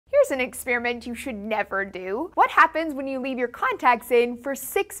course, an experiment you should never do. What happens when you leave your contacts in for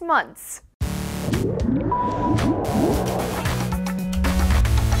 6 months?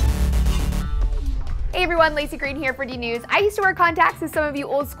 Hey everyone, Laci Green here for D-News. I used to wear contacts, as some of you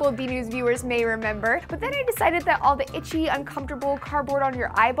old school D-News viewers may remember, but then I decided that all the itchy, uncomfortable cardboard on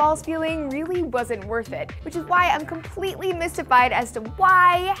your eyeballs feeling really wasn't worth it, which is why I'm completely mystified as to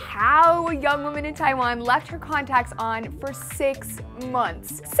how a young woman in Taiwan left her contacts on for 6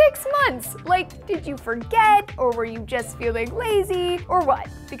 months. 6 months! Like, did you forget, or were you just feeling lazy, or what?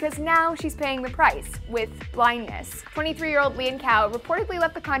 Because now she's paying the price with blindness. 23-year-old Lian Cao reportedly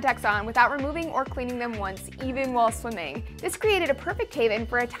left the contacts on without removing or cleaning them once, even while swimming. This created a perfect haven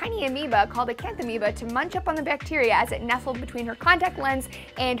for a tiny amoeba called a amoeba to munch up on the bacteria as it nestled between her contact lens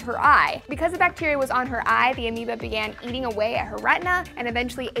and her eye. Because the bacteria was on her eye, the amoeba began eating away at her retina and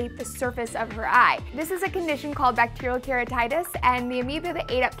eventually ate the surface of her eye. This is a condition called bacterial keratitis, and the amoeba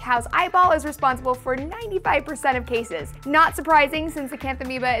that ate up Cao's eyeball is responsible for 95% of cases. Not surprising, since the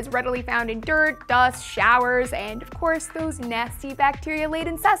amoeba is readily found in dirt, dust, showers, and of course those nasty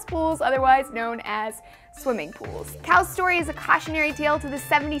bacteria-laden cesspools, otherwise known as swimming pools. Cao's story is a cautionary tale to the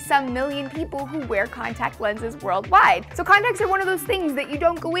 70-some million people who wear contact lenses worldwide. So contacts are one of those things that you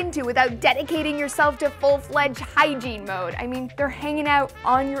don't go into without dedicating yourself to full-fledged hygiene mode. I mean, they're hanging out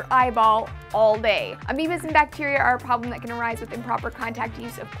on your eyeball all day. Amoebas and bacteria are a problem that can arise with improper contact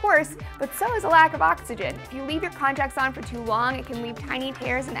use, of course, but so is a lack of oxygen. If you leave your contacts on for too long, it can leave tiny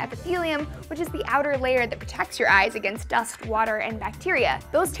tears in the epithelium, which is the outer layer that protects your eyes against dust, water, and bacteria.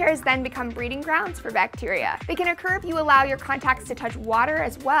 Those tears then become breeding grounds for bacteria. They can occur if you allow your contacts to touch water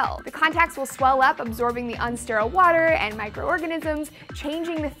as well. The contacts will swell up, absorbing the unsterile water and microorganisms,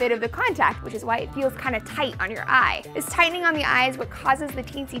 changing the fit of the contact, which is why it feels kind of tight on your eye. This tightening on the eye is what causes the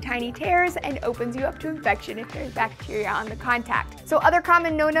teensy tiny tears and opens you up to infection if there's bacteria on the contact. So other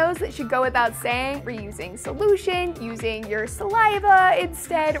common no-nos that should go without saying: reusing solution, using your saliva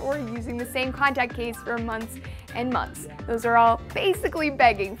instead, or using the same contact case for months and months. Those are all basically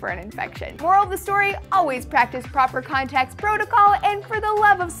begging for an infection. Moral of the story: always practice proper contacts protocol, and for the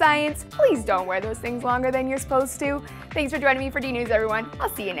love of science, please don't wear those things longer than you're supposed to. Thanks for joining me for D-News, everyone.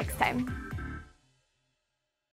 I'll see you next time.